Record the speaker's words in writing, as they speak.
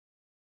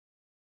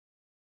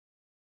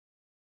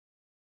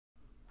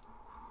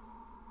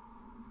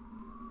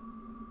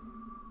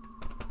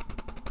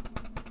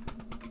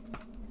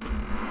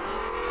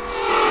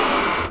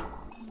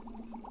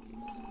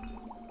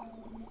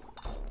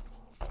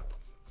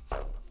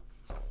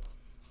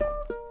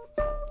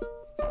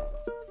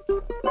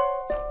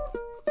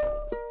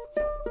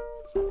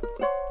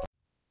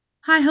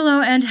Hi,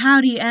 hello, and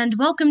howdy, and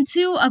welcome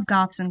to Of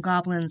Goths and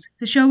Goblins,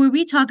 the show where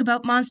we talk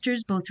about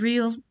monsters, both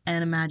real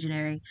and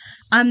imaginary.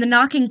 I'm the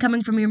knocking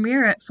coming from your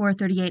mirror at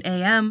 4:38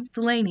 a.m.,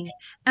 DeLaney.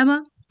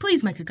 Emma,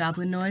 please make a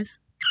goblin noise.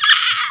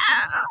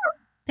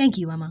 Thank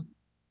you, Emma.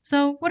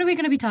 So, what are we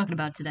going to be talking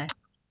about today?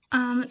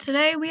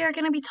 Today we are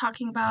going to be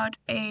talking about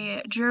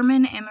a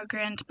German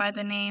immigrant by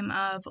the name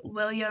of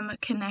William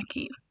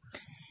Kinakik.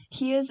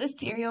 He is a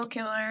serial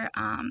killer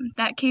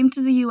that came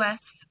to the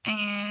U.S.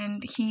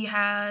 and he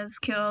has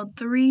killed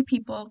 3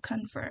 people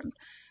confirmed.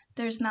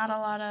 There's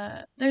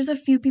a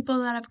few people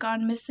that have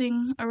gone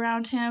missing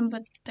around him,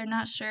 but they're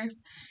not sure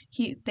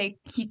if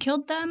he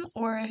killed them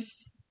or if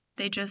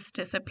they just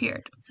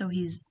disappeared. So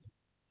he's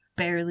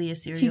barely a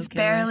serial killer? He's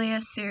barely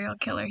a serial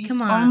killer. He's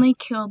Come on. only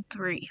killed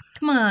 3.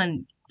 Come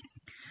on,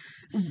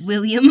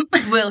 William.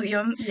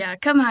 William, yeah,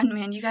 come on,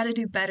 man, you gotta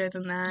do better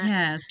than that.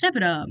 Yeah, step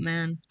it up,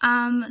 man.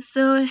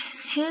 So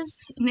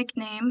his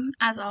nickname,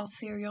 as all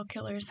serial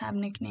killers have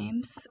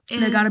nicknames,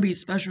 They gotta be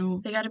special.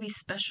 They gotta be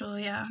special,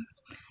 yeah.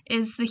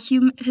 His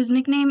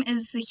nickname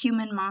is the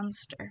Human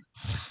Monster.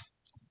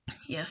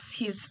 Yes,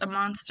 he's a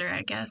monster,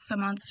 I guess, a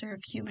monster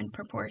of human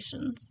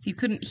proportions. If you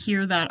couldn't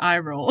hear that eye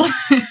roll.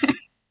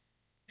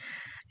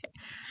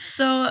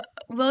 So,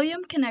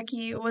 William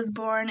Kinakik was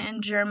born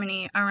in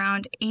Germany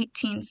around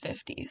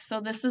 1850.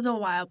 So, this is a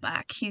while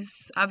back.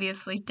 He's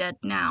obviously dead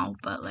now,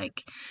 but,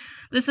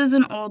 this is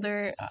an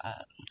older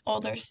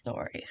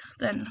story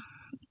than...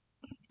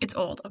 It's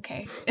old,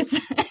 okay? It's...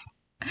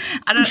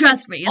 I don't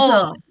Trust me, it's old.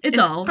 old. It's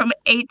old. From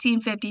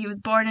 1850. He was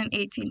born in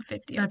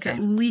 1850, That's okay?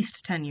 at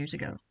least 10 years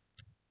ago.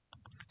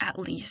 At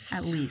least.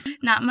 At least.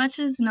 Not much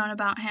is known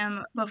about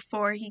him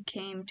before he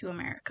came to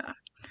America.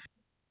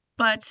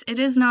 But it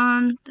is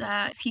known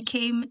that he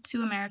came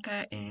to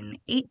America in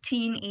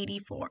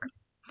 1884,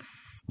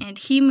 and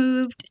he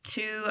moved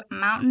to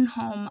Mountain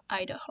Home,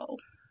 Idaho.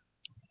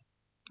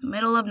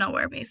 Middle of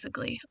nowhere,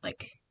 basically,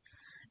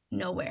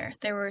 nowhere.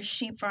 There were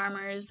sheep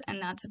farmers, and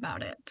that's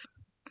about it.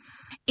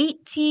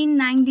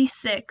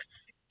 1896,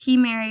 he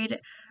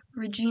married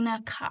Regina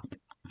Kopp,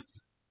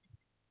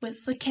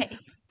 with the K,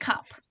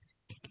 Kopp.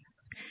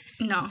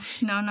 No.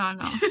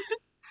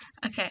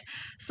 Okay,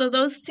 so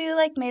those two,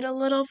 made a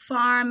little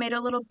farm, made a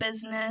little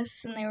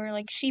business, and they were,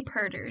 sheep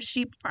herders,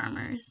 sheep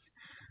farmers.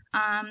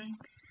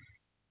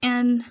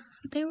 And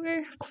they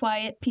were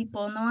quiet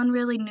people. No one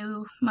really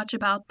knew much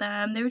about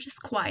them. They were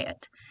just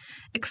quiet.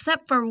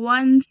 Except for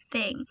one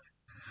thing.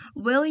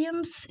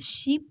 William's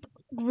sheep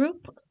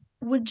group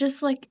would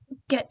just,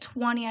 get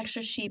 20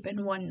 extra sheep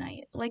in one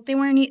night. They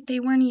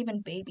weren't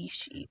even baby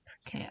sheep.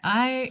 Okay,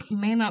 I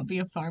may not be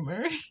a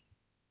farmer.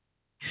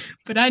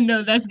 But I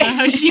know that's not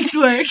how sheep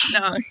work.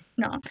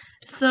 No.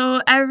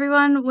 So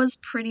everyone was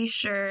pretty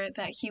sure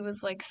that he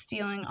was,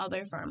 stealing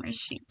other farmers'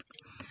 sheep.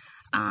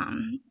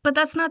 But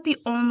that's not the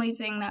only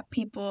thing that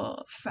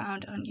people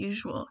found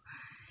unusual.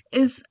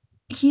 Is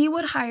he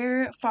would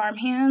hire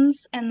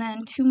farmhands, and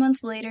then 2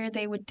 months later,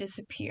 they would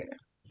disappear.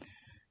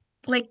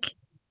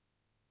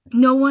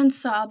 No one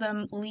saw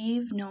them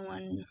leave. No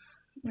one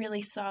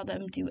really saw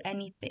them do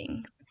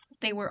anything.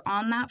 They were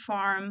on that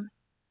farm,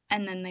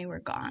 and then they were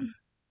gone.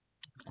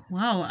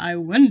 Wow, I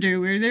wonder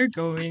where they're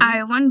going.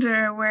 I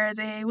wonder where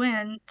they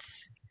went.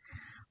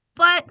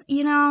 But,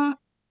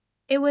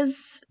 it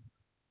was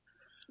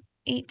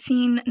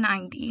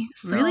 1890.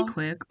 So, really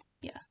quick.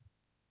 Yeah.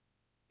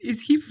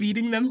 Is he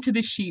feeding them to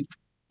the sheep?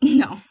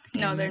 No,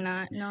 they're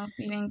not. No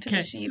feeding to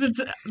the sheep.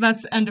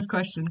 That's end of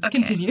questions. Okay.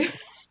 Continue.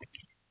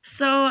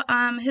 So,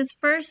 his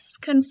first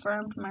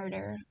confirmed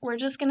murder, we're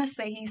just going to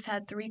say he's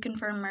had 3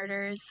 confirmed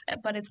murders,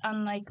 but it's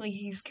unlikely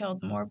he's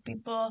killed more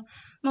people.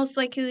 Most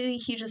likely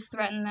he just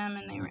threatened them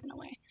and they ran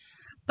away.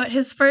 But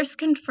his first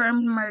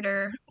confirmed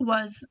murder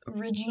was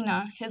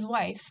Regina, his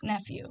wife's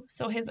nephew.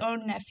 So his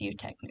own nephew,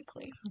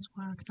 technically. That's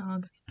whack,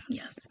 dog.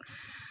 Yes.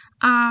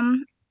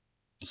 The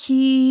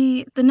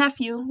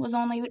nephew was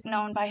only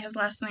known by his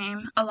last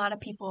name. A lot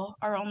of people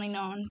are only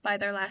known by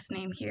their last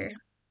name here.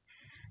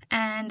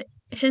 And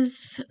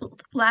his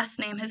last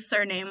name, his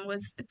surname,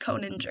 was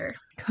Kunnecke.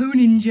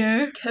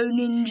 Kunnecke.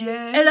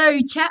 Hello,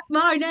 chap.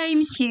 My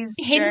name's He's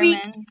Henry.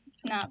 German,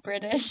 not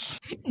British.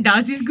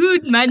 Das ist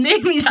gut. My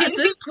name is Das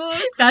ist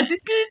gut. Das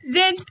ist gut.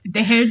 Sind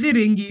der Herr der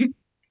Ringe.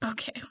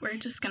 Okay, we're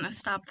just gonna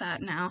stop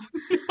that now.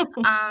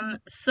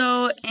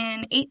 So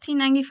in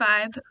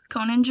 1895,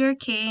 Kunnecke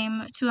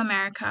came to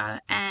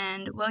America,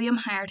 and William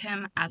hired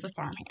him as a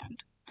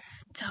farmhand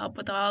to help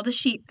with all the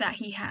sheep that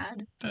he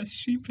had. That's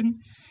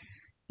Sheepen.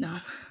 No.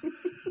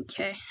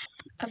 Okay. He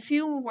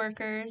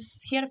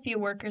had a few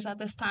workers at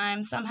this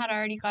time. Some had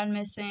already gone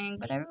missing,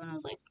 but everyone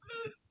was like,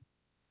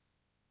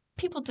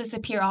 people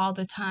disappear all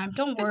the time.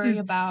 Don't worry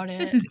about it.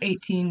 This is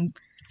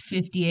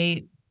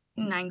 1858.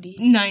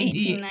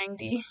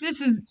 1890. This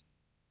is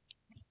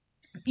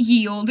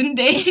ye olden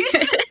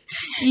days.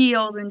 Ye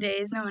olden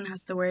days. No one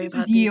has to worry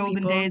about these ye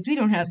olden days. We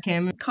don't have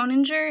cameras.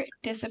 Kunnecke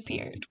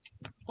disappeared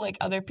like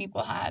other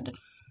people had.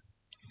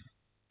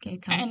 Okay,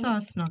 kind of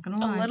sus, not gonna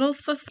lie. A little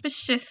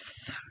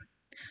suspicious.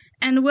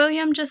 And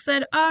William just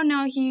said, "Oh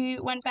no, he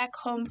went back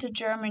home to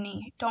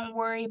Germany. Don't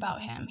worry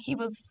about him. He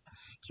was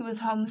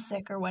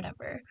homesick or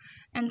whatever."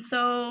 And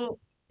so,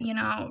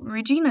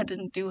 Regina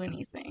didn't do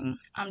anything.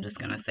 I'm just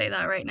going to say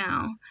that right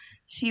now.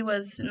 She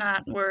was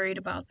not worried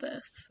about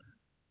this.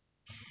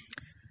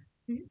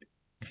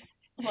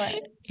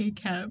 What?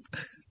 ACAB.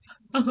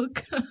 All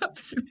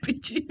cops are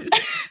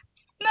bitches.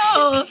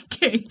 No.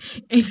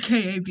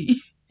 AKAB.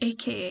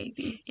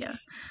 AKAB, yeah.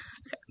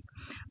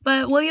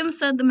 But William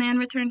said the man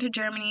returned to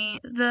Germany.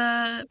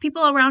 The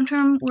people around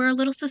him were a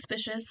little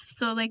suspicious,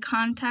 so they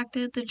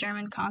contacted the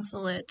German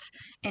consulate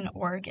in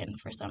Oregon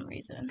for some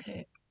reason.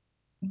 Okay.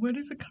 What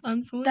is a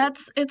consulate?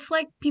 It's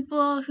like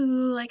people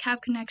who have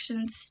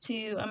connections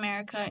to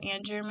America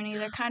and Germany.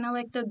 They're kind of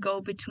like the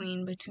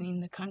go-between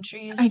between the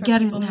countries. I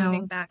get it people now.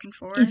 Moving back and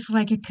forth. It's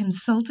like a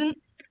consultant?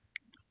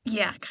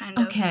 Yeah, kind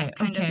of. Okay.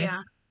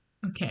 Yeah.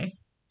 Okay.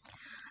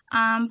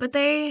 But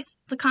the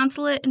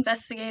consulate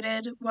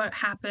investigated what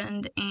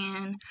happened,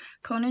 and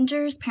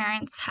Koninger's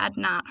parents had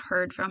not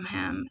heard from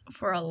him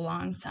for a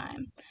long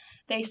time.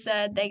 They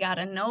said they got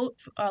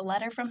a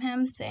letter from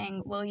him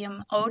saying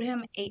William owed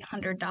him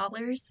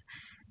 $800,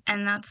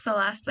 and that's the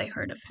last they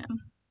heard of him.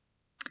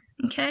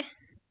 Okay?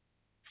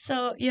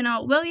 So,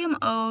 William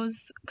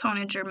owes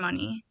Koninger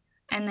money,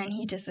 and then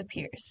he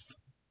disappears.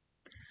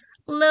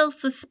 A little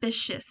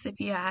suspicious, if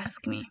you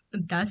ask me.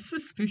 That's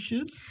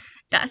suspicious.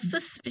 That's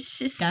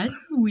suspicious.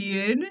 That's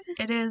weird.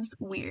 It is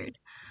weird.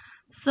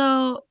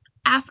 So,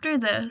 after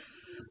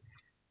this,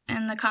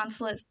 and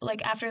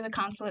after the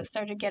consulate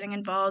started getting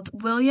involved,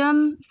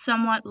 William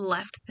somewhat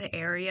left the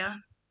area.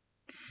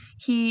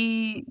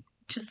 He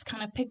just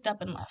kind of picked up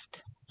and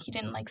left. He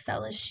didn't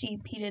sell his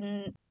sheep. He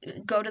didn't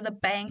go to the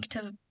bank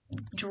to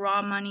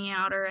draw money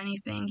out or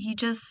anything. He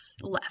just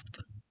left.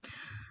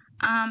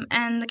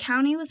 And the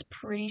county was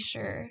pretty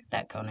sure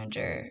that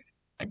Koninger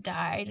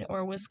died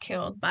or was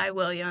killed by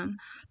William,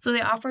 so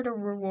they offered a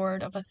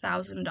reward of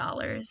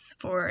 $1,000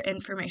 for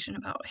information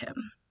about him.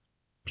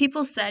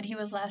 People said he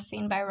was last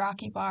seen by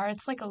Rocky Bar.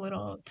 It's like a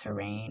little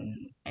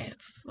terrain.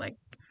 It's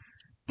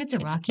a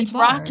rocky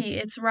bar. Rocky.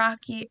 It's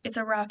rocky. It's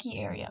a rocky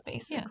area,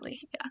 basically.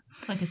 Yeah.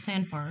 It's like a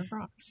sandbar of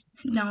rocks.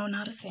 No,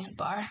 not a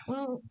sandbar.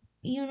 Well,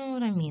 you know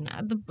what I mean.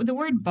 The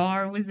word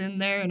bar was in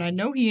there, and I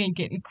know he ain't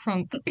getting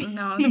crunk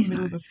No, in the he's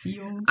middle not. of the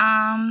field.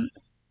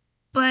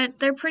 But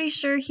they're pretty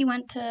sure he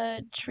went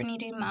to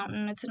Trinity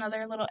Mountain. It's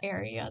another little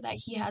area that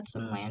he had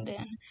some land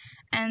in.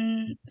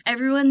 And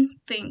everyone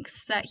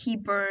thinks that he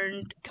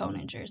burned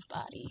Koninger's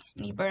body,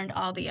 and he burned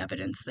all the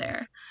evidence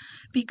there.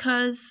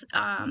 Because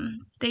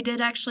they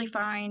did actually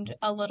find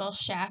a little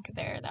shack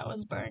there that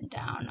was burned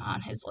down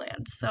on his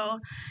land. So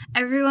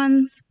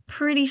everyone's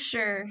pretty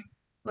sure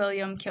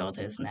William killed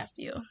his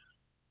nephew.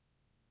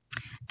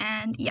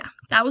 And yeah,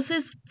 that was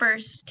his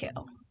first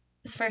kill.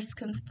 His first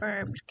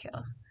confirmed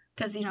kill.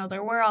 Because,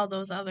 there were all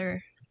those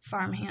other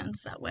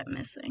farmhands that went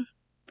missing.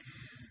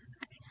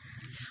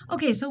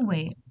 Okay, so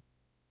wait.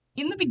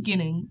 In the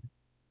beginning,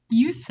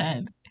 you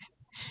said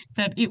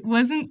that it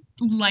wasn't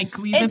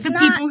likely that the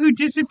people who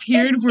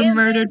disappeared were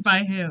murdered by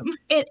him.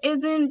 It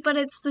isn't, but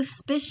it's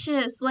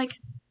suspicious.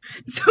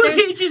 So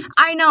they just...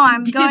 I know,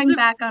 I'm going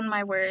back on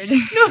my word.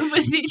 No,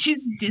 but they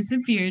just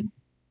disappeared.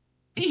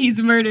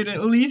 He's murdered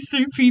at least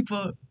 3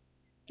 people.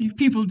 These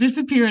people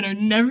disappear and are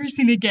never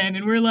seen again,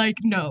 and we're like,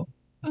 no.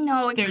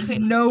 No, there's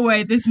no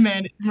way this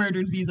man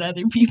murdered these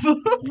other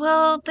people.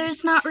 Well,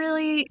 there's not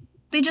really...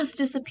 They just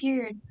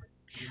disappeared.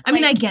 I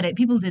mean, I get it.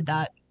 People did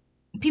that.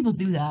 People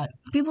do that.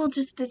 People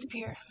just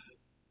disappear.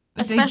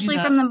 Especially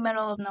from the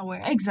middle of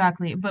nowhere.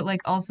 Exactly. But,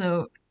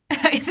 also,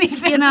 I think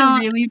that's a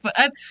really...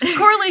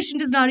 correlation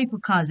does not equal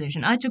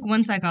causation. I took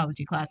one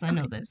psychology class. I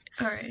know this.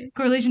 All right.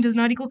 Correlation does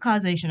not equal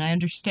causation. I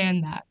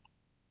understand that.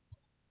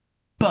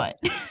 But...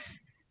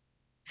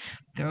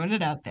 throwing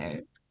it out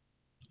there.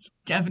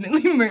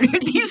 Definitely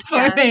murdered these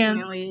farmhands.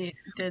 Definitely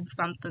did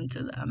something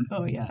to them.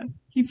 Oh, yeah.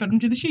 He fed them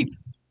to the sheep.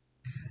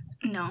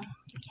 No.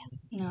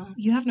 No.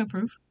 You have no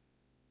proof.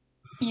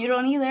 You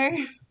don't either.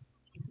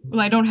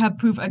 Well, I don't have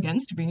proof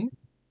against me.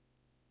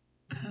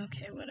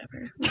 Okay,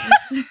 whatever.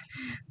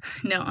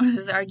 No,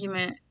 his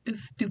argument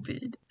is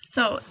stupid.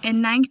 So,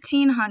 in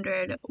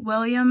 1900,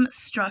 William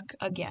struck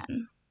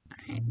again.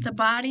 The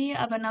body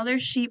of another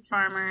sheep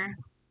farmer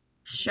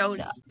showed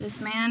up. This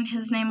man,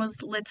 his name was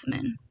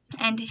Litzman,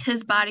 and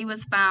his body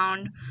was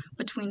found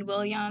between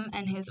William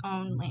and his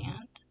own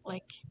land.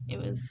 It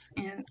was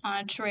on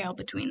a trail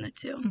between the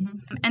two.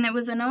 Mm-hmm. And it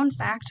was a known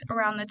fact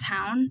around the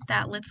town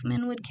that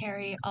Litzman would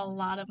carry a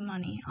lot of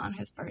money on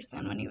his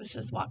person when he was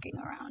just walking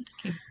around.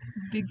 Okay.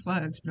 Big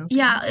flags, but okay.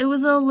 Yeah, it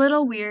was a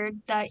little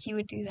weird that he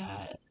would do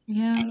that.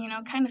 Yeah. And,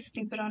 kind of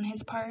stupid on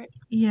his part.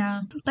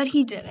 Yeah. But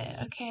he did it,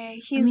 okay?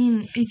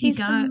 He's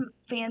some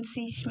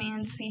fancy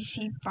schmancy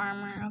sheep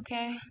farmer,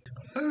 okay?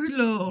 Oh,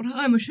 Lord,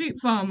 I'm a sheep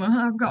farmer.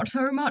 I've got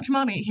so much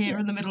money here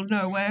in the middle of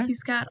nowhere.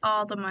 He's got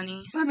all the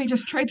money. Let me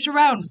just traipse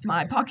around with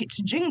my pockets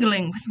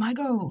jingling with my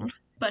gold.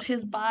 But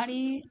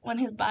when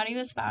his body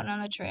was found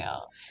on the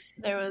trail,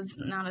 there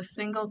was not a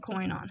single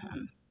coin on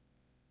him.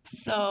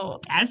 So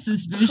That's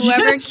suspicious.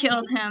 whoever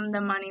killed him,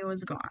 the money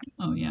was gone.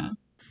 Oh, yeah.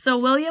 So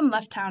William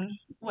left town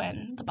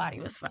when the body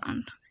was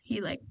found. He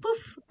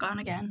poof, gone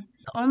again.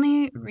 The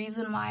only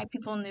reason why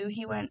people knew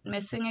he went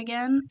missing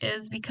again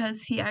is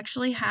because he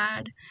actually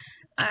had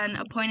an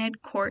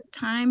appointed court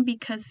time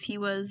because he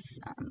was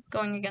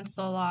going against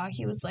the law.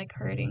 He was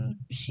herding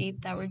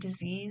sheep that were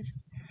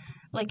diseased.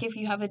 If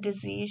you have a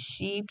diseased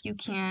sheep, you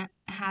can't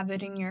have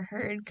it in your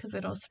herd because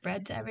it'll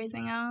spread to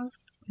everything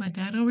else. My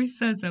dad always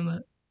says, Emma,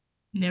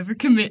 never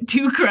commit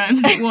 2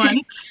 crimes at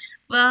once.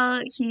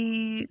 Well,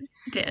 he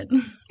did.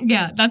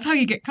 Yeah, that's how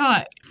you get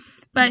caught.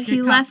 But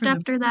he left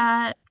after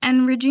that,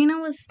 and Regina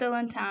was still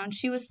in town.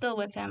 She was still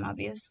with him,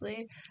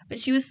 obviously, but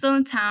she was still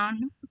in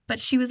town, but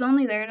she was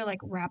only there to,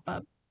 wrap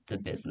up the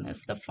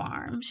business, the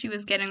farm. She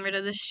was getting rid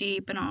of the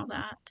sheep and all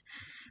that.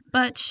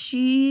 But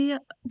she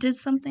did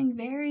something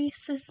very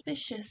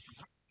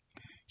suspicious.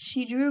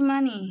 She drew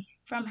money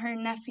from her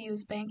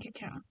nephew's bank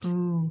account.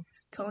 Ooh.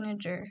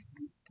 Kunnecke.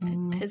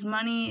 Ooh. His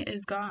money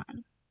is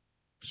gone.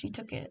 She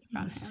took it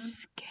from him.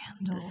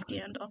 Scandal. The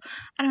scandal.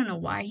 I don't know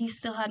why he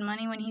still had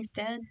money when he's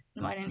dead.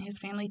 Why didn't his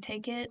family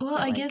take it? Well,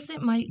 I guess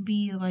it might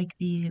be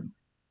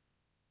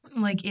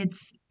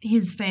it's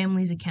his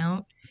family's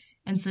account.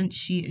 And since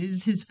she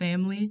is his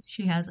family,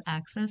 she has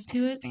access to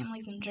it. His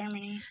family's in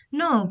Germany.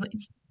 No, but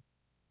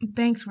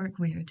banks work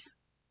weird.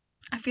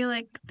 I feel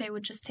like they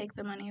would just take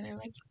the money. They're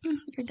like,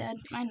 you're dead.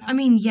 I know. I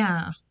mean,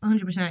 yeah,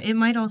 100%. It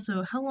might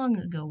also... How long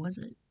ago was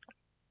it?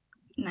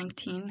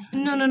 19.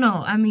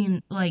 No. I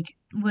mean,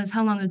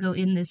 how long ago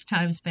in this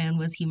time span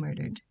was he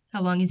murdered?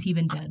 How long has he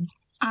been dead?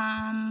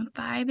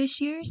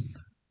 5-ish years.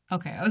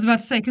 Okay, I was about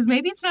to say, because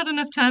maybe it's not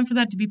enough time for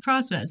that to be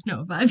processed.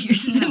 No, 5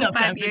 years is enough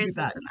time 5 to do years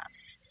that. is enough.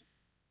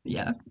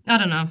 Yeah, I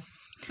don't know.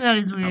 That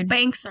is weird.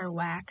 Banks are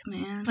whack,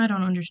 man. I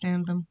don't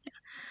understand them.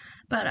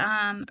 But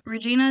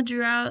Regina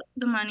drew out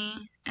the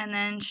money, and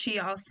then she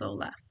also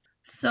left.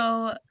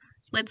 So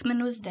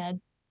Litzman was dead.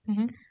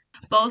 Mm-hmm.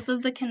 Both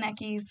of the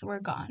Kunnekes were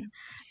gone.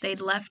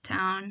 They'd left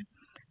town,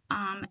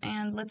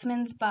 and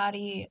Litzman's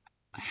body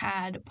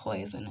had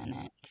poison in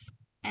it.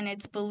 And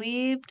it's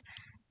believed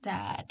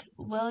that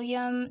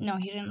William, no,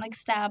 he didn't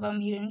stab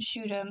him, he didn't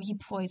shoot him, he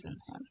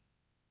poisoned him.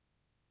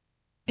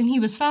 And he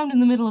was found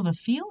in the middle of a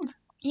field?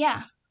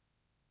 Yeah.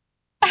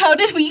 How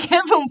did we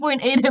get from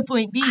point A to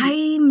point B?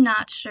 I'm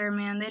not sure,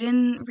 man. They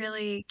didn't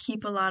really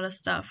keep a lot of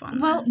stuff on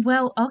this.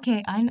 Well,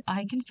 okay,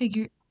 I can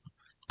figure...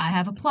 I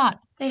have a plot.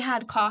 They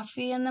had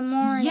coffee in the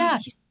morning. Yeah.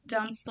 You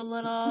dump a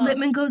little...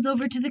 Littman goes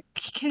over to the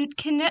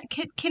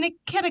Kinakik's.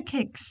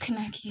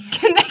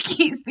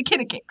 The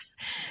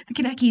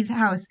Kinakik's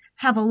house.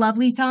 Have a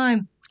lovely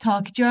time.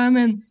 Talk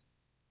German.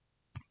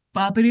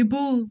 Boppity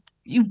boo.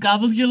 You've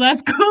gobbled your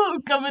last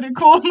Governor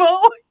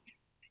Cuomo.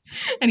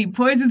 And he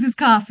poisons his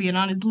coffee, and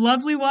on his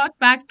lovely walk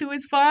back to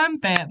his farm,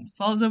 bam,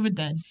 falls over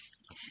dead.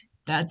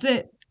 That's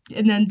it.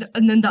 And then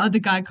the other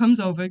guy comes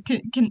over,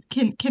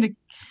 Kunnecke.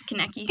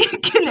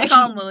 Kunnecke.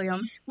 Call him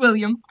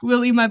William.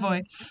 Willie, my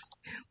boy,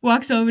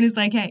 walks over and is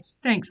like, hey,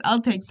 thanks,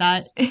 I'll take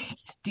that.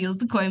 Steals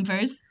the coin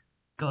purse,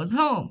 goes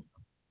home.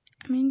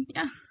 I mean,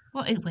 yeah.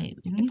 Well, wait,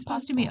 isn't he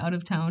supposed to be out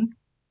of town?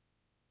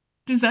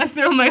 Does that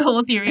throw my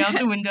whole theory out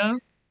the window?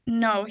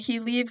 No, he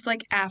leaves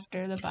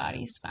after the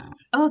body's found.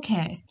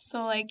 Okay.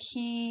 So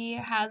he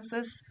has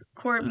this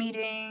court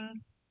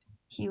meeting,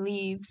 he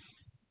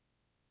leaves,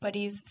 but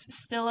he's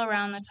still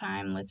around the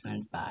time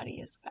Litzman's body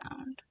is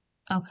found.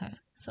 Okay.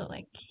 So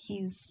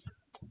he's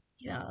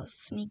all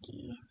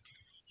sneaky.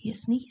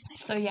 He's sneaky.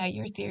 So yeah,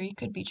 your theory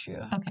could be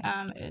true. Okay.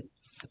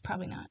 It's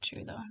probably not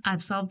true though.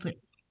 I've solved it.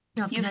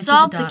 You've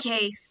solved the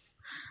case.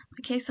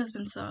 The case has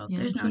been solved. Yeah,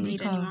 there's no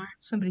need anymore.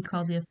 Somebody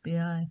called the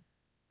FBI.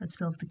 I've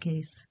solved the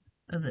case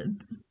of an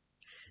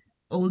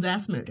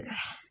old-ass murder.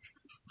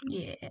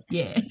 Yeah.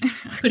 Yeah.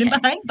 Put him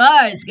behind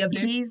bars,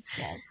 Governor. He's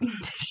dead.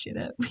 Shut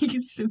up. We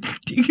can still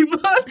dig him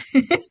up.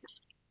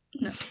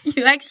 No.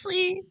 You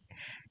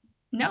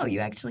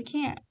actually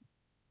can't.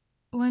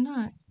 Why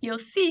not? You'll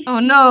see.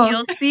 Oh, no.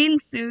 You'll see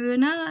soon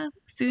enough.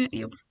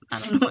 I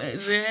don't know.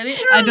 Is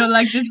it? I don't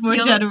like this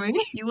foreshadowing.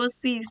 You will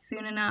see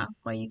soon enough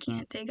why you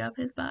can't dig up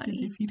his body.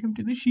 Did they feed him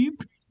to the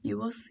sheep? You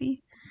will see.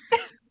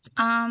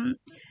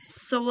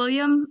 So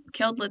William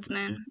killed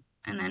Litzman,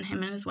 and then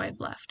him and his wife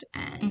left,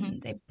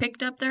 and they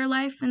picked up their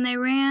life and they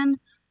ran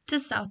to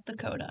South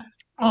Dakota.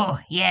 Oh,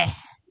 yeah.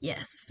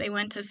 Yes, they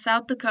went to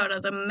South Dakota,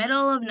 the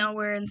middle of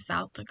nowhere in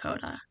South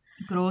Dakota.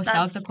 Good old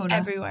South Dakota.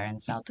 Everywhere in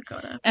South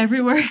Dakota.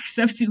 Everywhere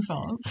except Sioux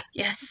Falls.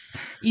 Yes.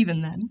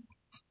 Even then.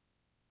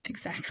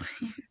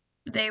 Exactly.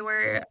 They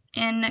were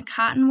in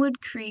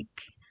Cottonwood Creek,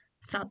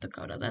 South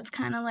Dakota. That's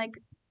kind of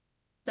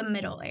the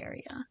middle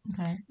area.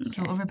 Okay.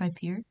 So over by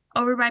Pierre?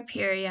 Over by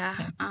Pierre, yeah.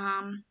 Okay.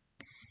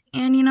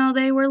 And,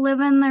 they were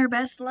living their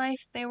best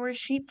life. They were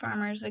sheep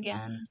farmers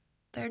again.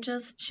 They're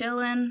just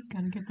chilling.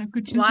 Gotta get that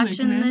good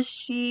watching the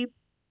sheep,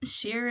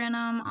 shearing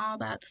them, all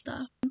that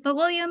stuff. But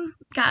William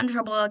got in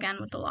trouble again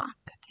with the law.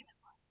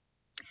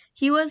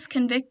 He was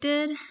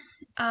convicted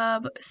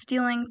of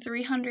stealing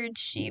 300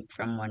 sheep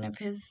from one of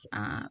his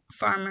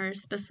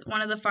farmers,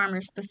 one of the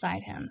farmers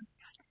beside him.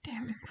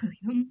 Damn it,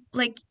 William.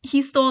 Like,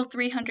 he stole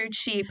 300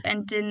 sheep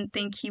and didn't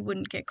think he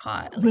wouldn't get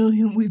caught.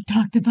 William, we've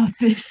talked about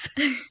this.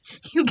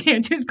 You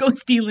can't just go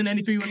stealing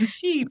any 300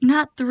 sheep.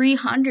 Not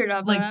 300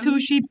 of them. Like 2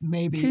 sheep,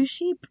 maybe. 2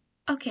 sheep?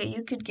 Okay,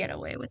 you could get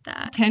away with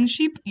that. 10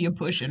 sheep? You're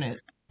pushing it.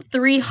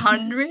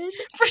 300?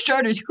 For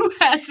starters, who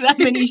has that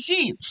many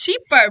sheep? Sheep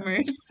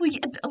farmers.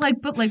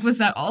 But was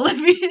that all of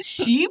his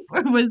sheep?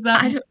 Or was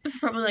that... It's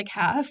probably like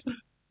half.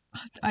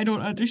 I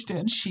don't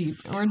understand sheep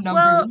or numbers.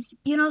 Well,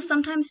 you know,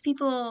 sometimes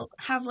people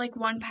have like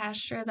one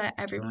pasture that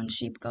everyone's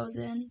sheep goes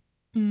in.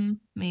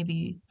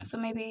 Maybe. So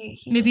maybe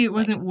it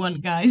wasn't one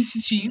guy's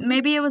sheep.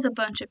 Maybe it was a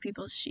bunch of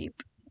people's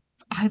sheep.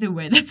 Either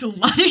way, that's a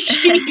lot of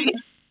sheep.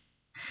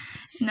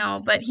 No,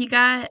 but he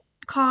got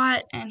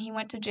caught and he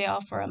went to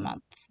jail for a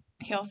month.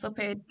 He also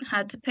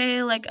had to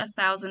pay like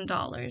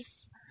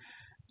 $1,000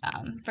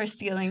 for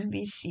stealing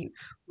these sheep.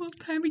 Well,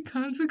 tiny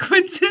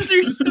consequences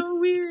are so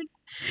weird.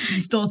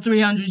 You stole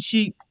 300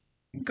 sheep.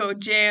 Go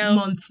jail.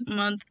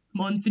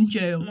 Month in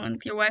jail.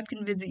 Month. Your wife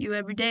can visit you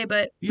every day,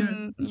 but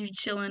yeah. You're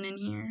chilling in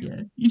here.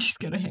 Yeah, you just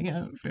gotta hang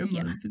out for a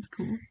month. It's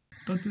cool.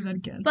 Don't do that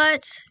again.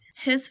 But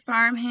his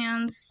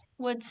farmhands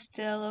would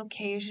still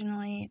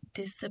occasionally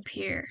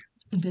disappear.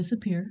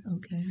 Disappear?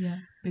 Okay, yeah.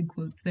 Big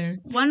quotes there.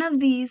 One of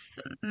these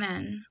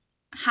men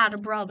had a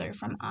brother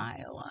from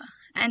Iowa,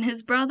 and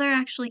his brother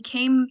actually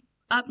came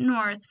up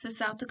north to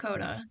South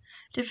Dakota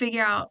to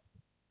figure out,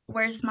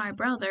 where's my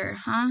brother,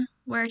 huh?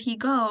 Where'd he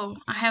go?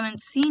 I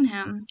haven't seen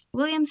him.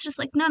 William's just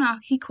like, no,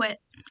 he quit.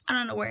 I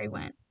don't know where he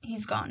went.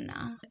 He's gone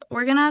now.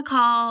 We're gonna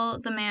call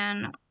the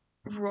man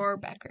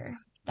Rohrbecker.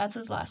 That's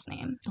his last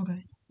name.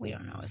 Okay. We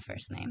don't know his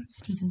first name.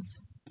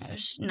 Stevens.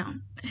 No.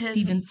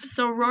 Stevens.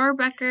 So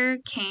Rohrbecker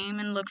came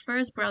and looked for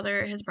his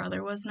brother. His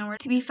brother was nowhere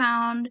to be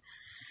found.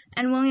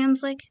 And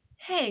William's like,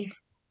 hey,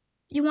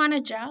 you want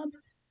a job?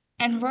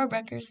 And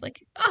Rohrbecker's like,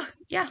 oh,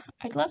 yeah,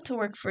 I'd love to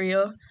work for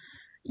you.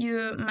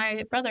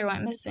 My brother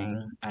went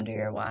missing under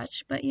your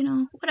watch, but, you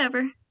know,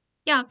 whatever.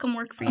 Yeah, I'll come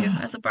work for you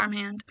as a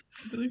farmhand.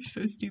 They're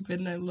so stupid,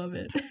 and I love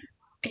it.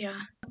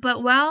 Yeah.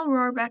 But while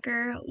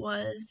Rohrbecker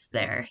was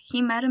there,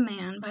 he met a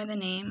man by the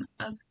name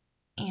of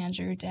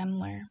Andrew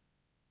Demler.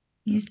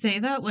 You say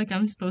that like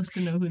I'm supposed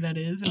to know who that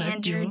is. And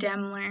Andrew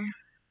Demler,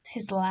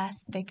 his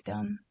last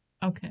victim.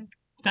 Okay.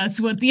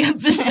 That's what the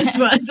emphasis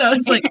was. I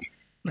was like,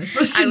 am I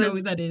supposed to know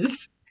who that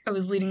is? I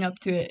was leading up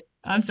to it.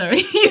 I'm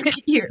sorry.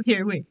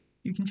 Here, wait.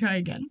 You can try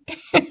again.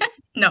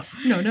 No.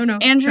 No.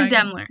 Andrew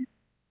Demler.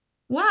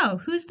 Wow,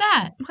 who's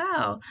that?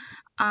 Wow.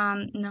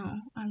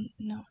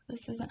 No,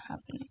 this isn't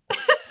happening.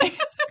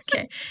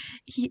 Okay.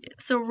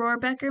 So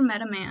Rohrbecker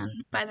met a man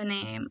by the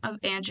name of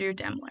Andrew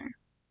Demler,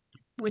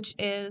 which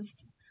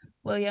is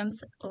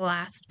William's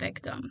last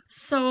victim.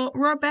 So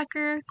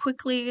Rohrbecker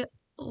quickly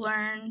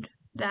learned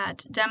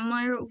that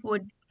Demler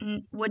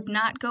would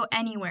not go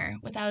anywhere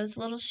without his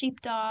little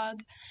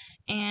sheepdog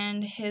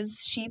and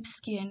his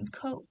sheepskin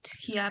coat.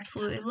 He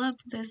absolutely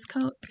loved this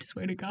coat. I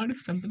swear to God, if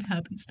something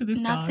happens to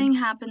this Nothing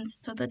happens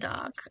to the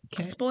dog.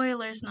 Okay.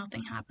 Spoilers,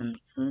 nothing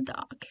happens to the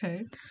dog.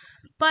 Okay.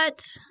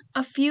 But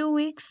a few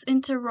weeks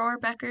into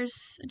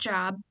Rohrbecker's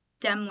job,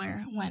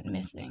 Demler went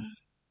missing.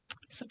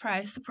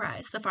 Surprise,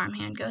 surprise, the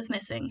farmhand goes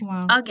missing.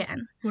 Wow.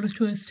 Again. What a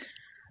twist.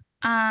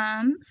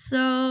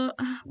 So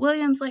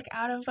William's like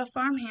out of a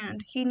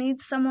farmhand. He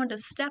needs someone to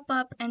step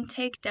up and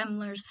take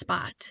Demler's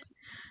spot.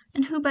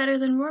 And who better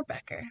than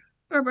Rohrbecker?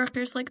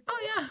 Rohrbecker's like,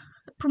 oh yeah,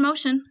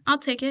 promotion, I'll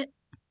take it.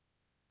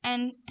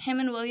 And him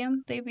and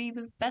William, they'd be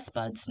best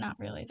buds. Not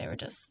really, they were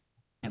just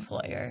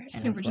employer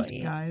and employee. They were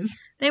just guys.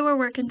 They were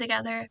working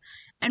together,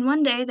 and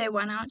one day they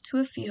went out to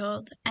a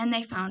field, and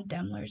they found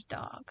Demler's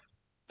dog.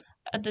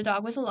 The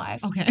dog was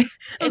alive. Okay.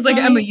 I was like,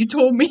 Emma, you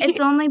told me. It's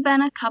only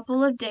been a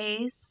couple of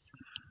days,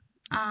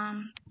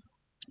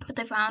 but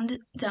they found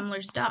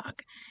Demler's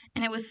dog,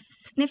 and it was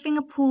sniffing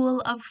a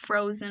pool of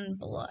frozen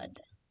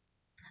blood.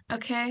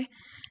 Okay?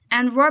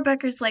 And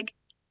Rohrbecker's like,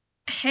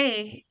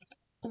 hey,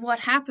 what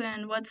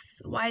happened?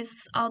 Why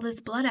is all this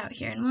blood out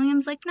here? And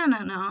William's like,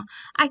 no.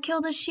 I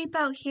killed a sheep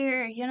out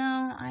here, you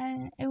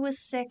know. It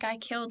was sick. I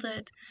killed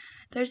it.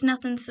 There's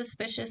nothing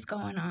suspicious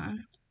going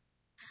on.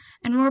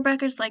 And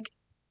Rohrbecker's like,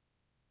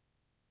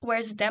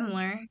 where's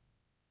Demler?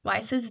 Why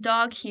is his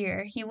dog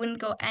here? He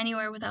wouldn't go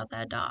anywhere without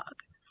that dog.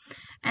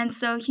 And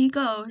so he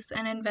goes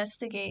and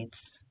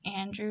investigates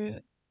Andrew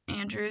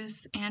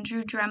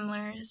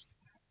Demler's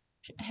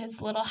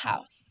his little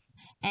house,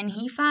 and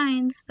he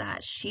finds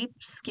that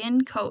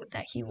sheepskin coat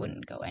that he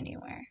wouldn't go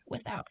anywhere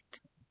without.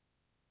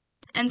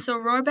 And so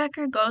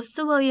Rohrbecker goes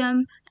to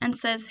William and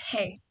says,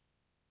 hey,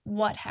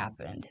 what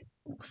happened?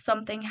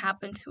 Something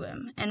happened to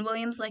him. And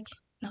William's like,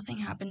 nothing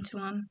happened to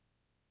him.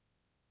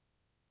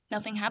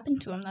 Nothing happened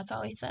to him, that's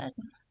all he said.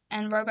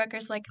 And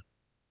Rohrbecker's like,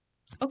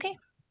 okay,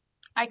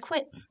 I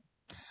quit.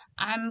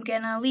 I'm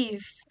gonna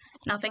leave.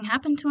 Nothing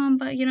happened to him,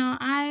 but, you know,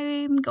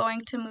 I'm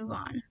going to move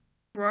on.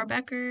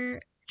 Rohrbecker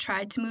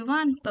tried to move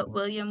on, but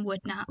William would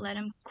not let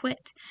him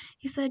quit.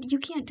 He said, you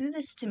can't do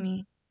this to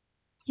me.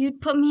 You'd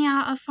put me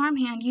out a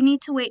farmhand. You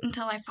need to wait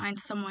until I find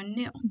someone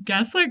new.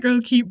 Gaslight girl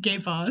keep gay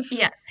boss.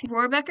 Yes.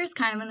 Rohrbecker's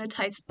kind of in a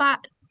tight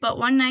spot. But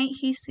one night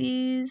he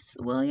sees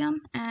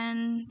William,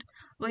 and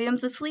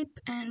William's asleep,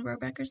 and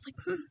Roebecker's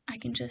like, I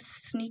can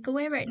just sneak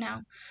away right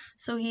now.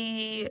 So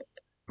he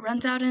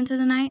runs out into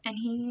the night, and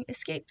he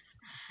escapes.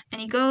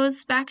 And he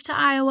goes back to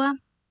Iowa,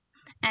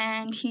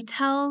 and he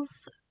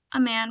tells a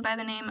man by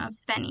the name of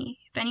Fenny.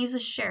 Fenny's a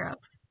sheriff.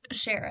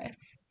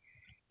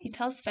 He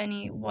tells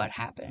Fenny what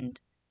happened.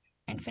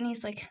 And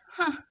Fenny's like,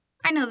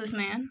 I know this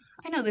man.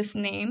 I know this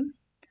name.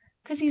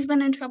 Because he's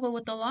been in trouble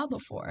with the law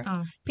before.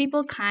 Oh.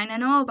 People kind of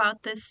know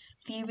about this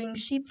thieving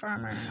sheep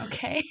farmer,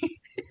 okay?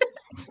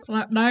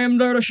 That damn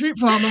dirty sheep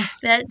farmer.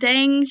 That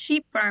dang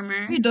sheep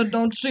farmer. He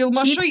don't steal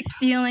my keeps sheep.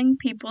 stealing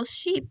people's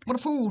sheep. What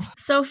a fool.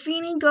 So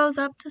Feeney goes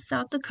up to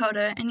South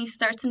Dakota and he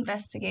starts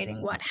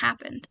investigating what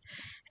happened.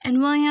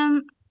 And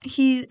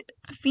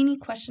Feeney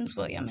questions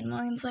William, and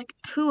William's like,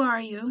 who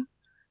are you?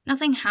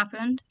 Nothing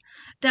happened.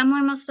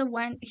 Demler must have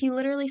he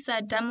literally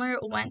said Demler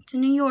went to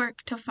New York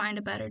to find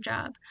a better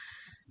job.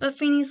 But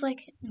Feeney's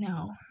like,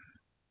 no.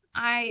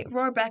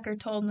 Rohrbecker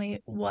told me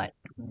what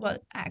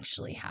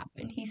actually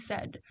happened. He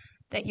said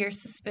that you're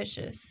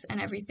suspicious and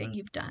everything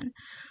you've done.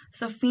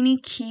 So Feeney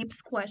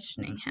keeps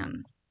questioning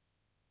him.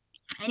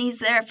 And he's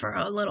there for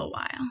a little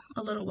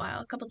while,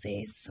 a couple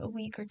days, a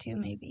week or two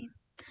maybe.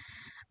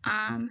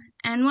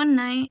 And one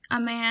night, a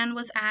man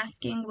was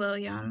asking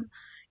William,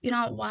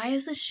 why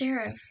is the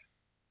sheriff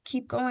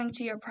keep going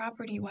to your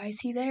property? Why is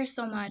he there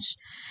so much?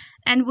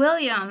 And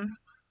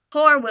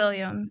poor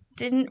William,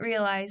 didn't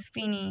realize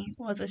Feeney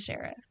was a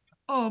sheriff.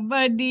 Oh,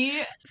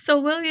 buddy. So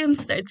William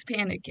starts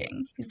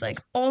panicking. He's like,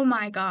 oh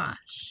my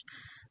gosh,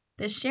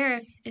 the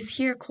sheriff is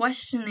here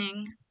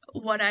questioning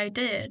what I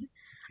did.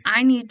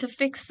 I need to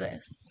fix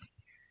this.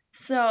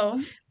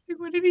 So...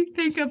 What did he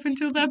think up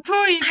until that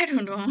point? I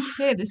don't know.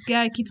 Hey, this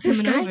guy keeps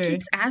coming over. This guy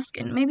keeps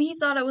asking. Maybe he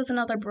thought it was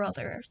another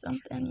brother or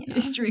something,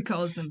 History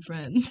calls them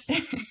friends.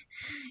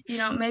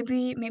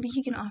 Maybe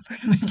he can offer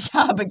him a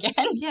job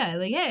again. Yeah,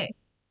 like, hey,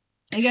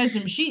 I got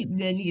some sheep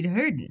that need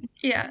herding.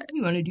 Yeah.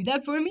 You want to do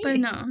that for me? But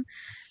no.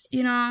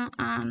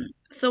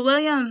 So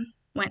William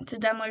went to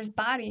Demler's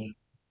body,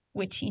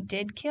 which he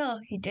did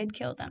kill. He did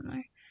kill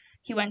Demler.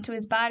 He went to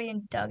his body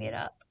and dug it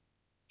up.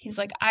 He's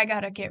like, I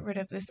gotta get rid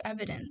of this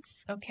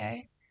evidence,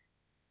 okay?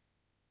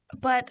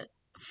 But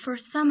for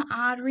some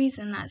odd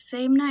reason, that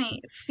same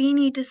night,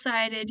 Feeney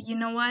decided, you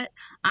know what?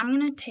 I'm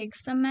going to take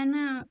some men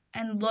out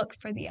and look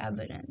for the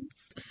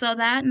evidence. So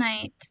that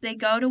night, they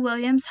go to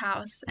William's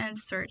house and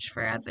search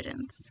for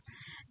evidence.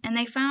 And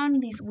they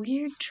found these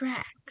weird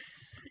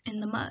tracks in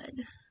the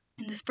mud,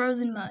 in this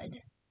frozen mud.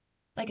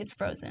 Like it's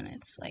frozen.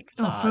 It's like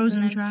thaws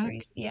frozen and then track?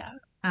 freeze. Yeah.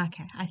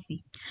 Okay, I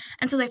see.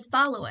 And so they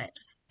follow it.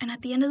 And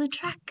at the end of the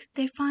track,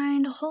 they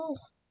find a hole.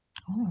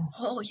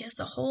 Oh, yes,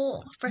 a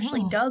hole.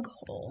 Freshly dug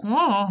hole.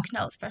 Oh. You can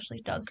tell it's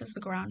freshly dug because the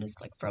ground is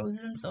like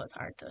frozen, so it's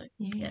hard to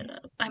get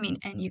up. I mean,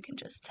 and you can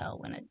just tell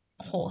when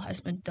a hole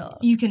has been dug.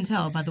 You can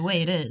tell by the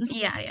way it is.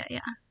 Yeah.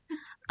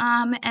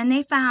 And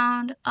they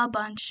found a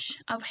bunch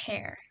of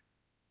hair.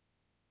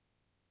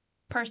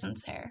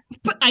 Person's hair.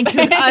 But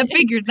I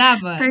figured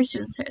that much.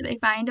 Person's hair. They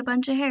find a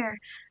bunch of hair.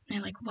 And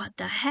they're like, what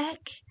the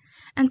heck?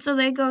 And so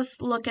they go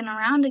looking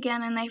around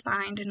again, and they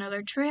find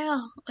another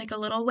trail, like a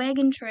little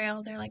wagon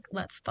trail. They're like,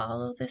 let's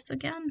follow this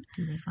again.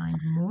 Do they find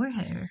more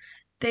hair?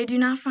 They do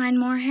not find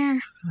more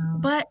hair, Oh.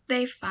 but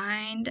they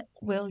find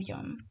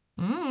William.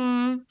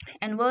 Mm.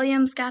 And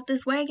William's got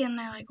this wagon.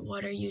 They're like,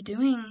 what are you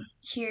doing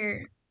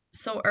here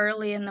so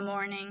early in the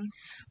morning?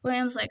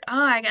 William's like,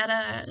 oh, I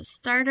gotta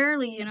start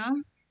early,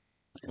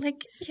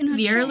 Like,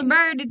 The early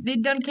bird, they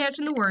done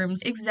catching the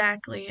worms.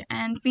 Exactly.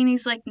 And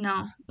Feeney's like,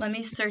 no, let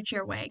me search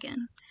your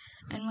wagon.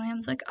 And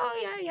William's like,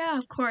 oh, yeah,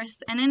 of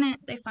course. And in it,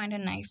 they find a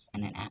knife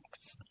and an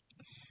axe.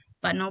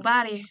 But no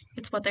body.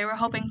 It's what they were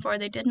hoping for.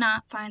 They did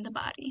not find the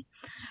body.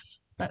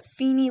 But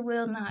Feeney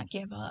will not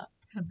give up.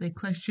 Have they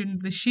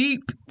questioned the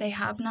sheep? They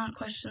have not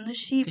questioned the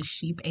sheep. The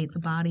sheep ate the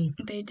body.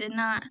 They did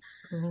not.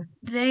 Cool.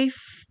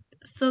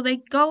 So they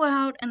go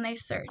out and they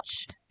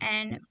search.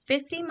 And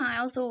 50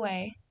 miles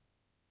away,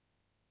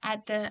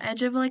 at the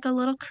edge of like a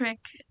little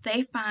creek,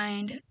 they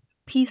find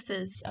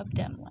pieces of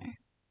Demler.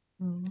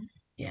 Mm.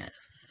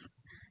 Yes.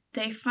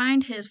 They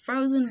find his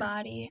frozen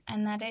body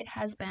and that it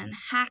has been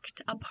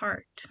hacked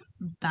apart.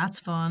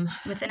 That's fun.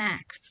 With an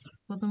axe.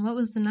 Well, then what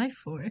was the knife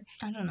for?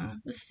 I don't know.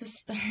 This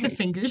is The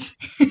fingers.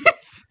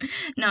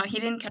 No, he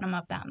didn't cut him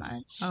up that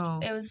much. Oh.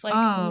 It was like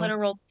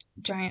literal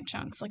giant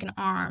chunks, like an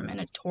arm and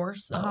a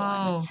torso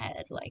and a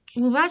head. Like.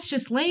 Well, that's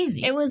just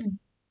lazy. It was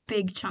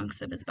big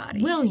chunks of his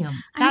body. William,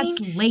 that's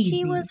lazy.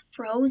 He was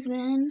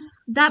frozen.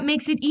 That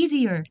makes it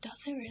easier.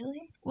 Does it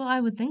really? Well, I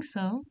would think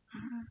so.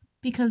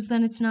 Because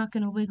then it's not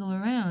going to wiggle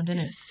around. And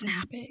just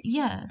snap it?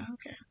 Yeah.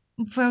 Okay.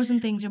 Frozen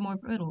things are more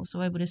brittle,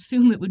 so I would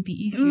assume it would be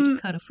easier to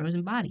cut a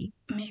frozen body.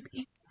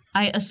 Maybe.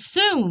 I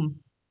assume.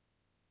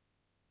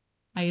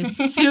 I was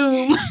just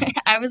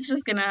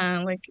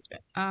gonna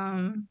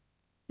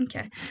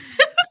okay.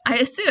 I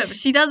assume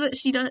she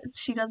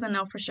doesn't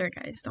know for sure,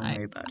 guys. Don't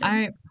worry about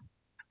it.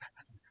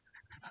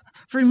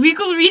 For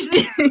legal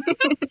reasons,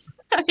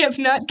 I have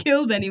not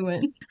killed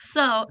anyone.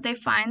 So they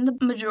find the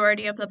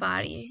majority of the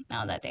body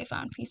now that they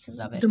found pieces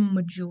of it. The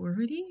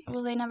majority?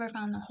 Well, they never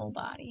found the whole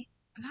body.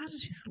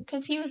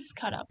 Because he was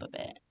cut up a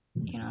bit.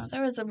 You know,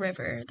 there was a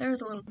river. There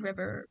was a little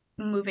river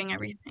moving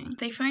everything.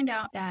 They find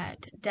out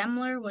that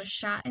Demler was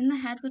shot in the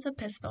head with a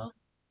pistol.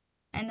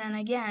 And then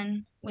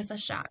again with a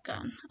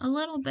shotgun. A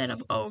little bit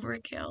of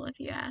overkill, if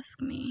you ask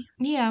me.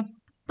 Yeah.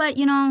 But,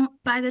 you know,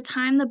 by the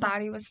time the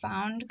body was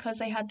found, because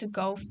they had to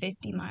go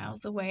 50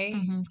 miles away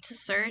to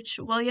search,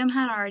 William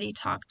had already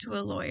talked to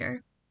a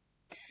lawyer.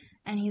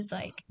 And he's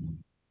like,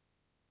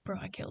 bro,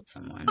 I killed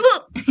someone.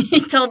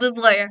 He told his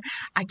lawyer,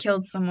 I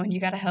killed someone. You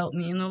got to help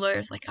me. And the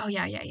lawyer's like, oh,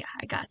 yeah,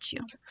 I got you.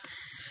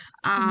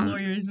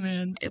 Lawyers,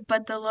 man.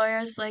 But the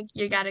lawyer's like,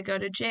 you got to go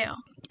to jail.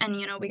 And,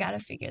 you know, we got to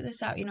figure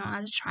this out, you know,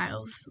 as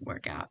trials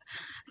work out.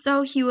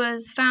 So he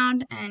was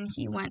found and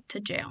he went to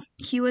jail.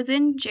 He was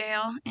in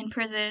jail, in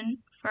prison,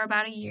 for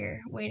about a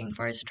year, waiting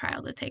for his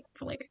trial to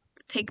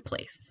take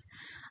place.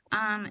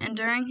 And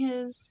during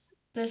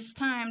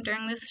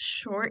this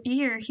short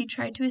year, he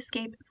tried to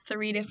escape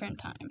 3 different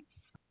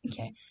times.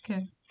 Okay.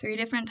 3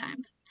 different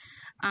times.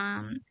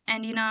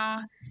 And, you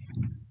know,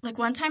 like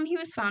one time he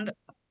was found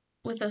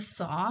with a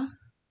saw.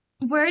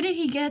 Where did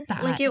he get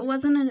that? Like, it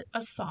wasn't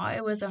a saw,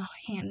 it was a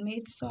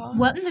handmade saw.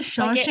 What in the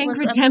Shawshank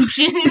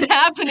Redemption is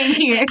happening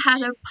here? It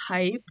had a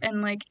pipe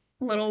and, like,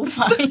 little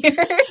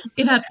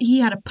wires. He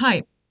had a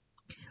pipe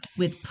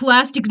with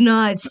plastic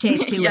knives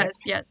taped to it.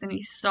 Yes, and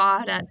he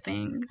sawed at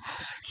things.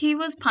 He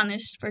was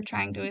punished for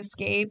trying to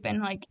escape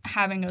and, like,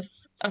 having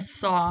a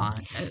saw,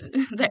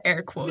 the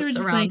air quotes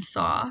around like,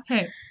 saw.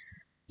 Hey,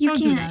 you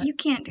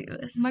can't do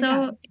this.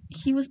 So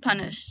he was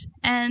punished.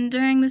 And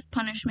during this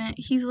punishment,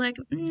 he's like,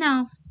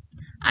 no,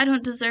 I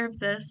don't deserve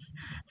this.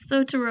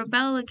 So to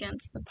rebel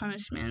against the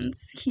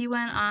punishments, he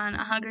went on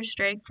a hunger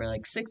strike for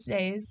like 6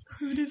 days.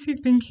 Who does he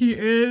think he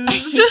is?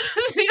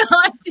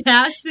 The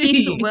audacity.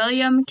 He's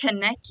William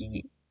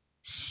Kinakik,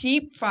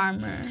 sheep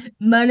farmer.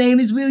 My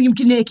name is William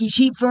Kinakik,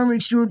 sheep farmer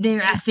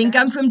extraordinaire. I think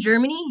I'm from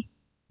Germany.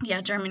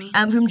 Yeah, Germany.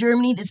 I'm from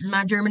Germany. This is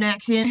my German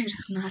accent.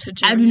 It's not a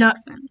German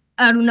accent.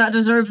 I do not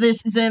deserve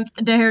this Zemph.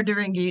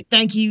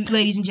 Thank you,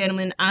 ladies and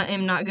gentlemen. I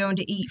am not going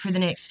to eat for the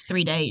next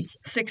 3 days.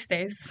 6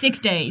 days. 6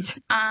 days.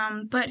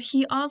 But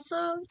he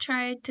also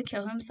tried to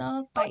kill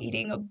himself by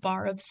eating a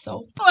bar of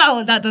soap.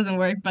 Well, that doesn't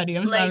work, buddy.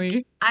 I'm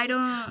sorry.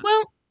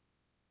 Well,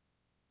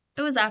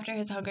 it was after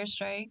his hunger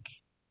strike.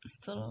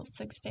 His little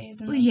 6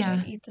 days, and he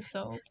tried to eat the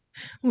soap.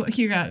 Well,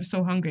 he got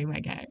so hungry, my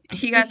guy.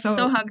 He got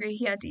so hungry,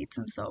 he had to eat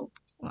some soap.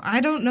 Well,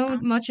 I don't know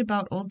much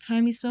about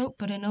old-timey soap,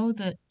 but I know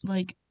that,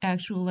 like,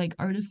 actual, like,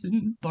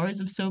 artisan bars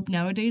of soap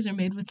nowadays are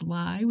made with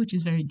lye, which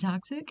is very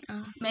toxic.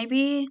 Oh,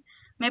 maybe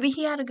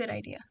he had a good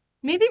idea.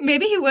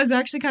 Maybe he was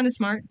actually kind of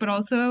smart, but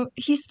also...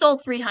 He stole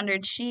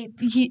 300 sheep.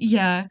 He's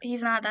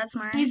not that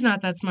smart. He's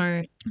not that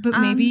smart. But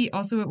maybe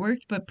also it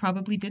worked, but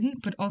probably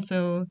didn't. But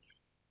also...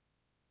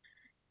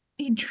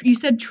 You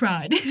said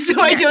tried,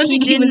 so I don't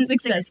think he was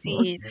successful.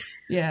 Succeed.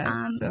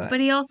 Yeah. But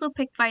he also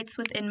picked fights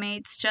with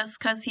inmates just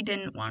because he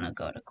didn't want to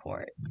go to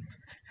court.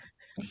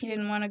 He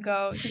didn't want to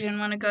go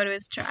to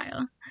his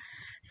trial.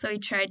 So he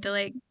tried to,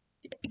 like,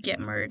 get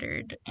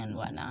murdered and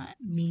whatnot.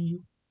 Me.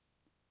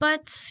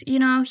 But, you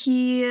know,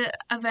 he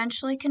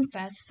eventually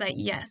confessed that,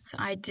 yes,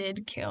 I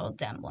did kill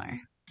Demler.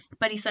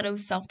 But he said it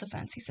was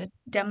self-defense. He said,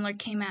 Demler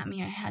came at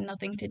me, I had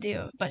nothing to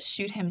do but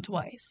shoot him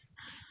twice.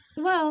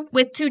 Well,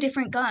 with 2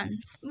 different guns.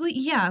 Well,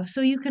 yeah,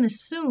 so you can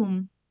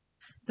assume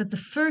that the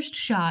first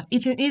shot,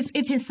 if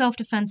his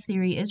self-defense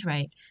theory is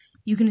right,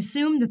 you can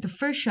assume that the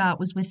first shot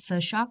was with the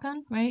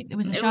shotgun, right? It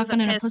was a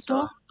shotgun and a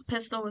pistol?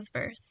 Pistol was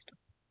first.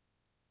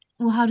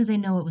 Well, how do they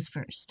know it was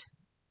first?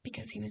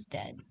 Because he was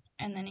dead,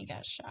 and then he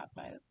got shot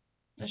by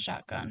the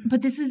shotgun.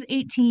 But this is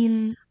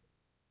 18...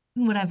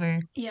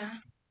 whatever. Yeah.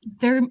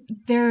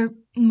 Their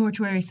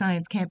mortuary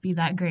science can't be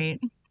that great.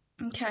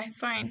 Okay,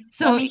 fine.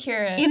 So, let me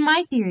hear it. In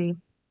my theory...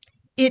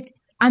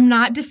 I'm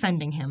not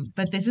defending him,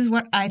 but this is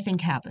what I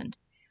think happened.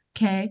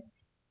 Okay?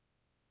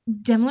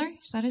 Demler?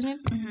 Is that his name?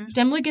 Mm-hmm.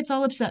 Demler gets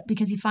all upset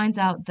because he finds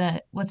out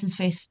that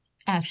What's-His-Face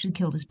actually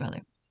killed his brother.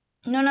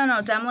 No.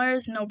 Demler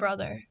is no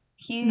brother.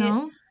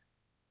 No?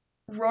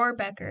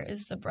 Rohrbecker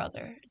is the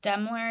brother.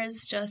 Demler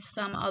is just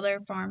some other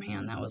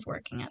farmhand that was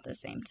working at the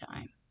same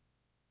time.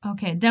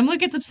 Okay, Demler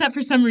gets upset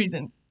for some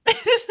reason.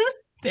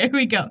 There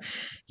we go.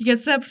 He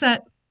gets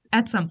upset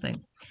at something.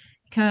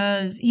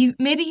 Because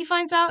maybe he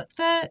finds out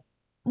that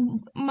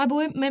my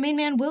main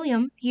man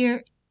William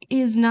here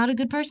is not a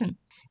good person.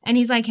 And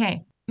he's like, hey,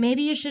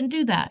 maybe you shouldn't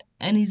do that.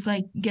 And he's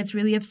like, gets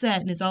really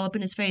upset and is all up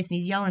in his face and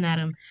he's yelling at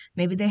him.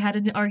 Maybe they had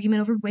an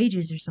argument over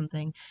wages or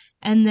something.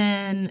 And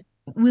then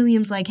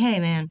William's like,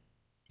 hey, man,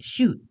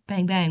 shoot,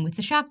 bang, bang, with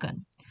the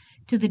shotgun.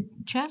 To the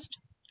chest?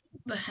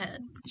 The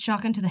head.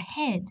 Shotgun to the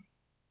head.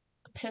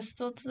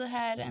 Pistol to the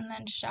head and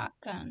then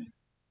shotgun.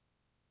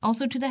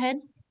 Also to the head?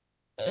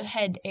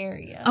 Head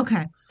area.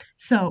 Okay,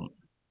 so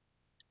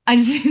I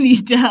just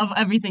need to have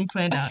everything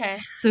planned out. Okay.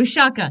 So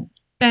shotgun,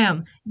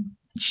 bam.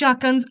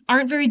 Shotguns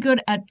aren't very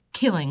good at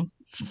killing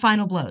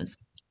final blows.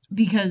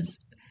 because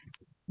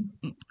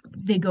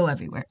they go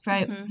everywhere,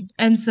 right? Mhm.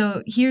 And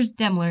so here's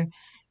Demler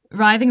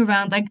writhing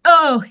around like,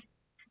 oh,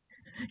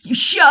 you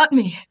shot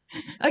me.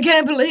 I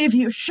can't believe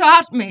you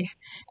shot me.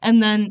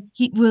 And then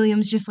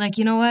William's just like,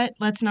 you know what?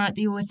 Let's not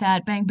deal with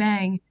that. Bang,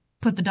 bang.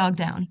 Put the dog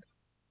down.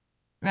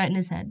 Right in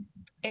his head.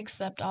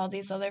 Except all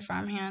these other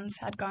farmhands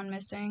had gone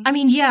missing. I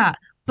mean, yeah,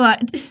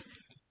 but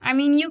I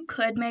mean, you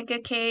could make a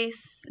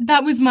case.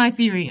 that was my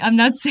theory. I'm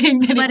not saying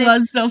that But it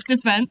was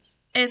self-defense.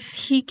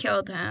 It's he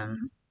killed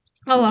him.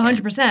 Oh,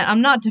 Okay. 100%.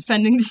 I'm not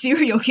defending the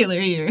serial killer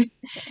here.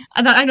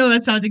 I know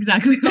that sounds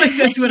exactly like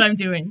that's what I'm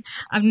doing.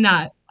 I'm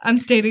not. I'm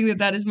stating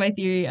that is my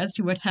theory as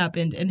to what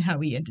happened and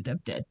how he ended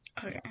up dead.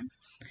 Okay.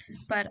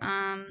 But,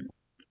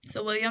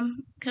 so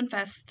William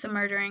confessed to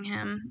murdering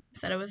him,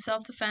 said it was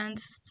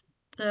self-defense.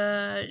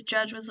 The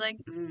judge was like,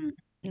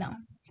 no.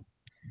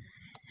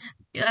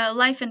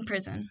 Life in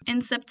prison. In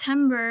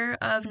September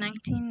of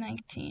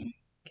 1919.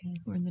 Okay,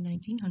 we're in the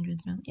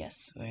 1900s now.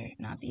 Yes, we're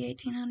not the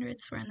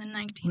 1800s, we're in the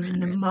 1900s. We're in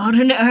the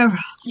modern era.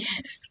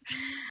 Yes.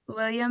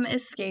 William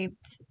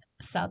escaped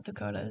South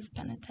Dakota's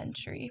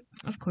penitentiary.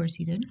 Of course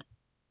he did.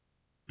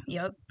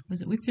 Yep.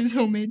 Was it with his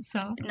homemade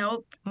saw?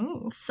 Nope.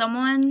 Oh.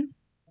 Someone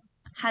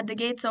had the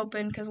gates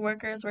open because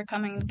workers were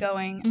coming and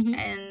going,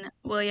 and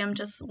William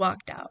just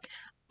walked out.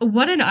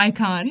 What an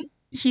icon.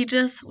 He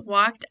just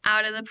walked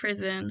out of the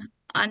prison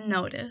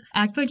unnoticed.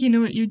 Act like you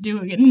know what you're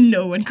doing and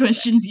no one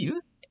questions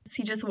you.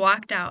 He just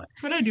walked out.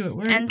 That's what I do at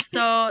work. And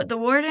so the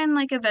warden,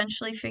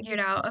 eventually figured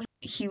out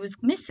he was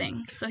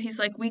missing. So he's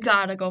like, we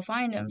gotta go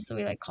find him. So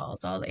he,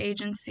 calls all the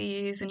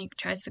agencies, and he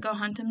tries to go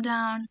hunt him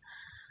down.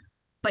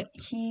 But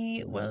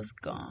he was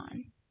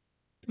gone.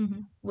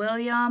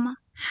 William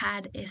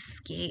had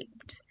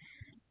escaped.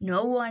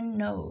 No one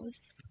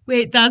knows.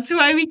 Wait, that's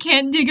why we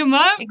can't dig him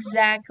up?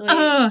 Exactly.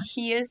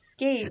 He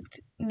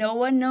escaped. No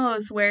one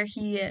knows where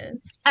he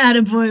is.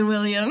 Attaboy,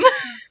 William.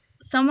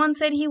 Someone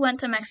said he went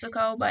to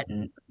Mexico, but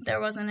there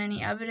wasn't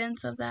any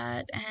evidence of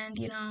that. And,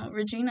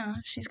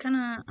 Regina, she's kind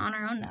of on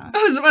her own now.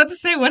 I was about to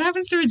say, what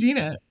happens to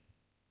Regina?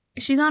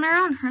 She's on her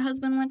own. Her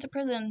husband went to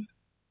prison.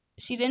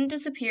 She didn't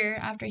disappear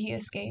after he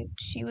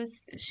escaped. She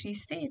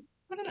stayed.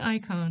 What an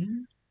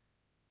icon.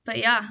 But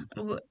yeah,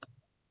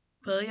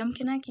 William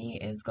Kinakik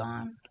is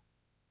gone.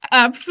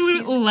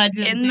 Absolute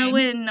legend. In the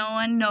wind, no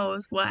one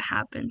knows what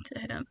happened to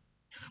him.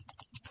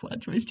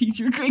 Plot twist, he's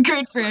your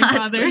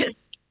great-great-grandfather.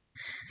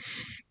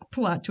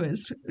 Plot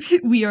twist.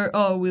 We are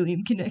all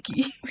William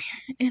Kinakik.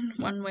 In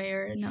one way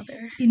or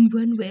another. In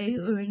one way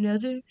or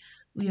another,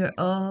 we are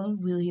all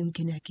William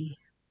Kinakik.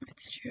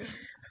 It's true.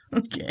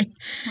 Okay.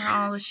 We're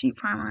all a sheep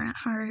farmer at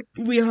heart.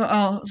 We are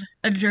all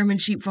a German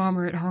sheep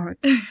farmer at heart.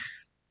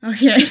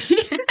 Okay.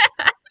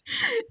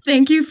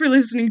 Thank you for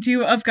listening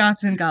to Of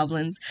Goths and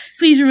Goblins.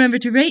 Please remember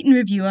to rate and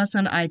review us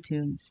on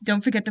iTunes.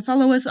 Don't forget to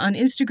follow us on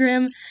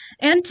Instagram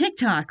and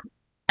TikTok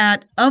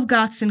at Of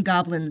Goths and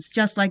Goblins,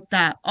 just like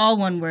that, all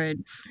one word.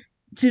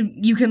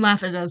 You can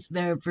laugh at us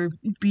there for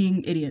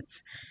being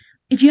idiots.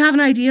 If you have an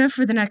idea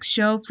for the next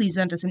show, please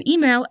send us an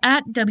email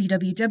at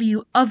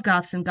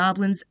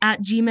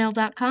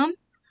www.ofgothsandgoblins@gmail.com.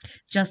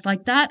 Just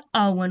like that,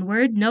 all one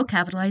word, no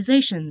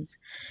capitalizations.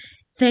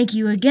 Thank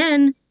you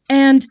again,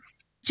 and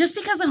just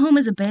because a home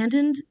is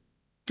abandoned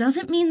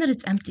doesn't mean that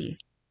it's empty.